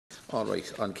All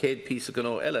right. On Cade Piece of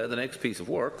Gno Ella, the next piece of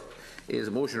work is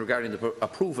a motion regarding the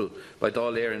approval by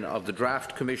Dáil Éireann of the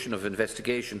draft Commission of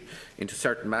Investigation into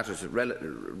certain matters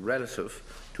relative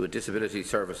to a disability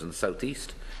service in the South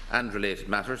East and related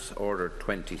matters, Order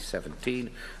 2017.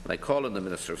 And I call on the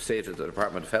Minister of State of the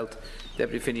Department of Health,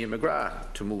 Deputy Finian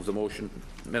McGrath, to move the motion.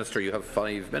 Minister, you have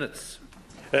 5 minutes.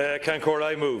 Cancora,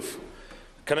 I move.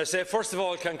 Can I say, first of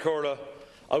all, Cancora,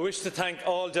 I wish to thank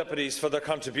all deputies for their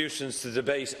contributions to the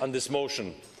debate on this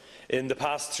motion in the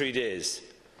past 3 days.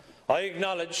 I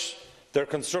acknowledge their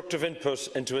constructive input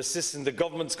into assisting the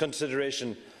Government's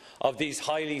consideration of these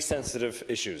highly sensitive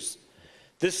issues.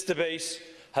 This debate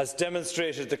has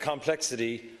demonstrated the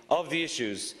complexity of the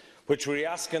issues which we are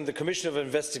asking the Commission of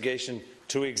Investigation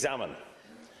to examine.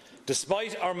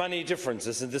 Despite our many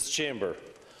differences in this chamber,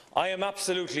 I am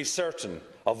absolutely certain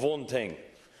of one thing.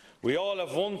 We all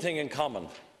have one thing in common: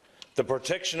 the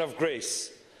protection of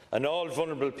Grace and all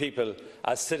vulnerable people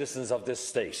as citizens of this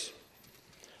state.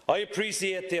 I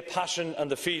appreciate the passion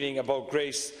and the feeling about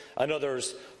Grace and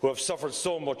others who have suffered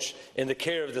so much in the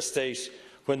care of the state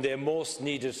when they most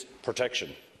needed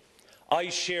protection. I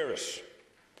share it.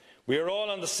 We are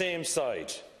all on the same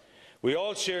side. We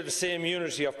all share the same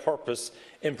unity of purpose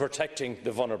in protecting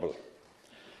the vulnerable.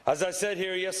 As I said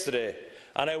here yesterday,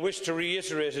 and I wish to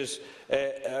reiterate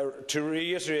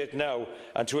now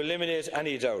and to eliminate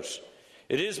any doubt,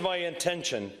 it is my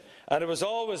intention, and it was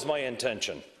always my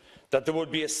intention, that there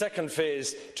would be a second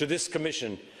phase to this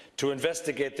Commission to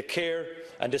investigate the care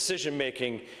and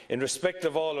decision-making in respect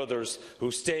of all others who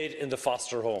stayed in the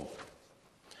foster home.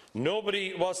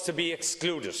 Nobody was to be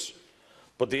excluded,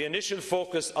 but the initial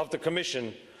focus of the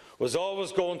Commission was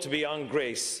always going to be on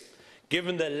Grace,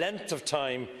 given the length of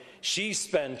time she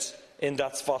spent in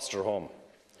that foster home.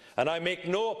 And I make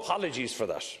no apologies for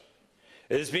that.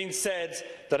 It has been said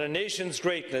that a nation's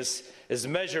greatness is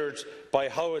measured by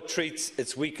how it treats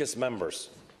its weakest members.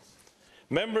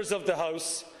 Members of the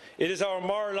House, it is our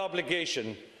moral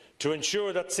obligation to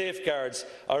ensure that safeguards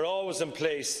are always in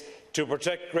place to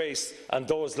protect Grace and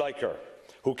those like her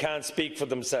who can't speak for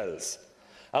themselves.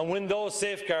 And when those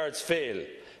safeguards fail,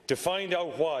 to find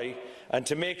out why and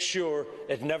to make sure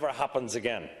it never happens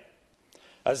again.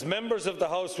 As members of the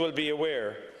House will be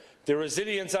aware, the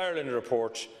Resilience Ireland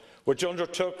report, which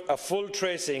undertook a full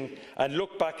tracing and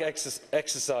look-back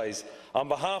exercise on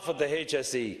behalf of the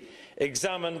HSE,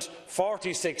 examined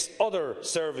 46 other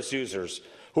service users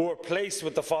who were placed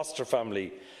with the foster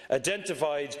family,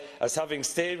 identified as having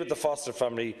stayed with the foster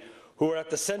family, who were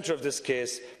at the centre of this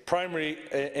case, primarily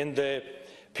in the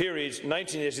period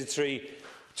 1983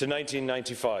 to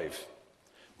 1995.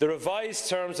 The revised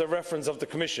terms of reference of the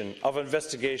Commission of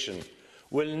Investigation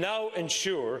will now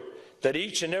ensure that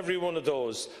each and every one of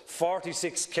those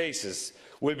 46 cases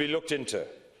will be looked into.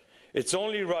 It's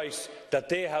only right that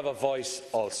they have a voice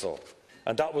also,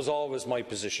 and that was always my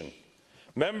position.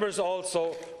 Members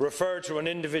also referred to an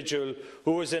individual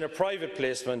who was in a private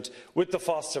placement with the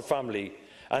foster family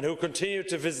and who continued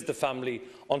to visit the family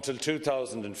until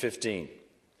 2015.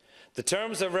 The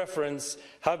terms of reference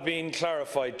have been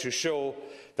clarified to show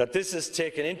that this is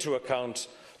taken into account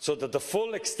so that the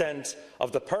full extent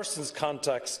of the person's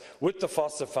contacts with the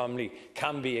foster family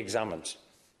can be examined.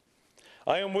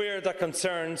 I am aware that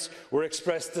concerns were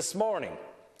expressed this morning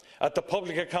at the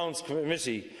Public Accounts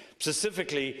Committee,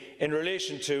 specifically in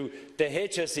relation to the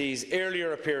HSE's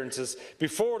earlier appearances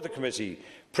before the committee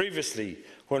previously,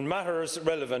 when matters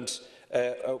relevant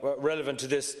to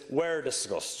this were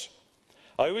discussed.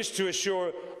 I wish to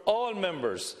assure all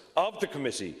members of the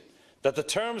committee that the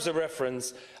terms of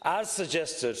reference, as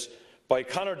suggested by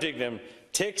Conor Dignam,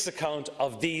 takes account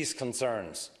of these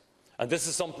concerns. And this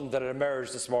is something that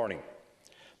emerged this morning.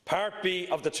 Part B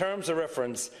of the terms of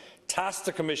reference tasked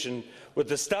the Commission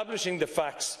with establishing the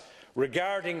facts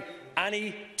regarding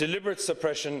any deliberate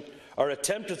suppression or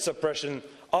attempted suppression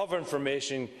of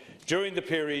information during the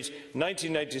period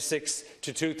 1996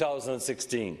 to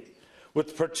 2016,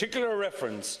 with particular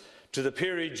reference to the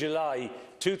period July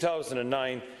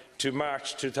 2009 to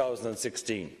March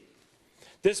 2016.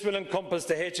 This will encompass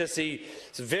the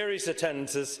HSE's various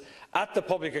attendances at the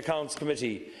Public Accounts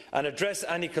Committee and address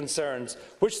any concerns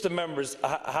which the members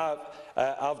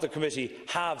of the committee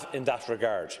have in that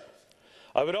regard.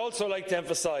 I would also like to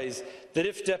emphasise that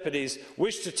if deputies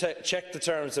wish to check the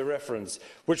terms of reference,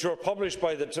 which were published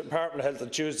by the Department of Health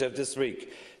on Tuesday of this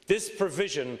week, this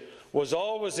provision was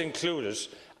always included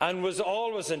and was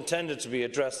always intended to be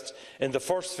addressed in the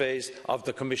first phase of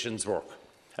the Commission's work.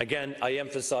 Again, I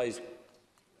emphasise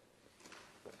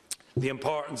the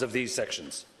importance of these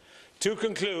sections. To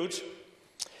conclude,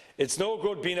 it's no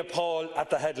good being appalled at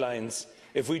the headlines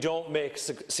if we don't make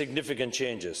significant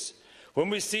changes. When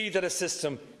we see that a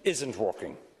system isn't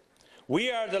working,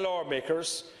 we are the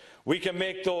lawmakers. We can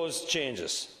make those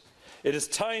changes. It is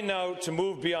time now to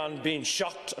move beyond being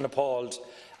shocked and appalled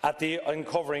at the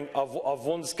uncovering of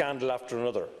one scandal after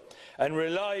another, and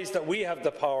realise that we have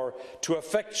the power to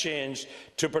effect change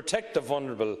to protect the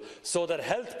vulnerable, so that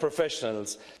health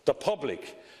professionals, the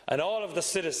public and all of the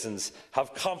citizens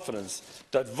have confidence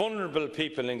that vulnerable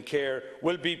people in care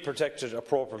will be protected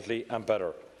appropriately and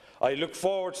better. I look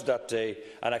forward to that day,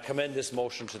 and I commend this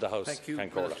motion to the House. Thank you,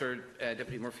 Minister.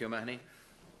 Deputy Murphy O'Mahony.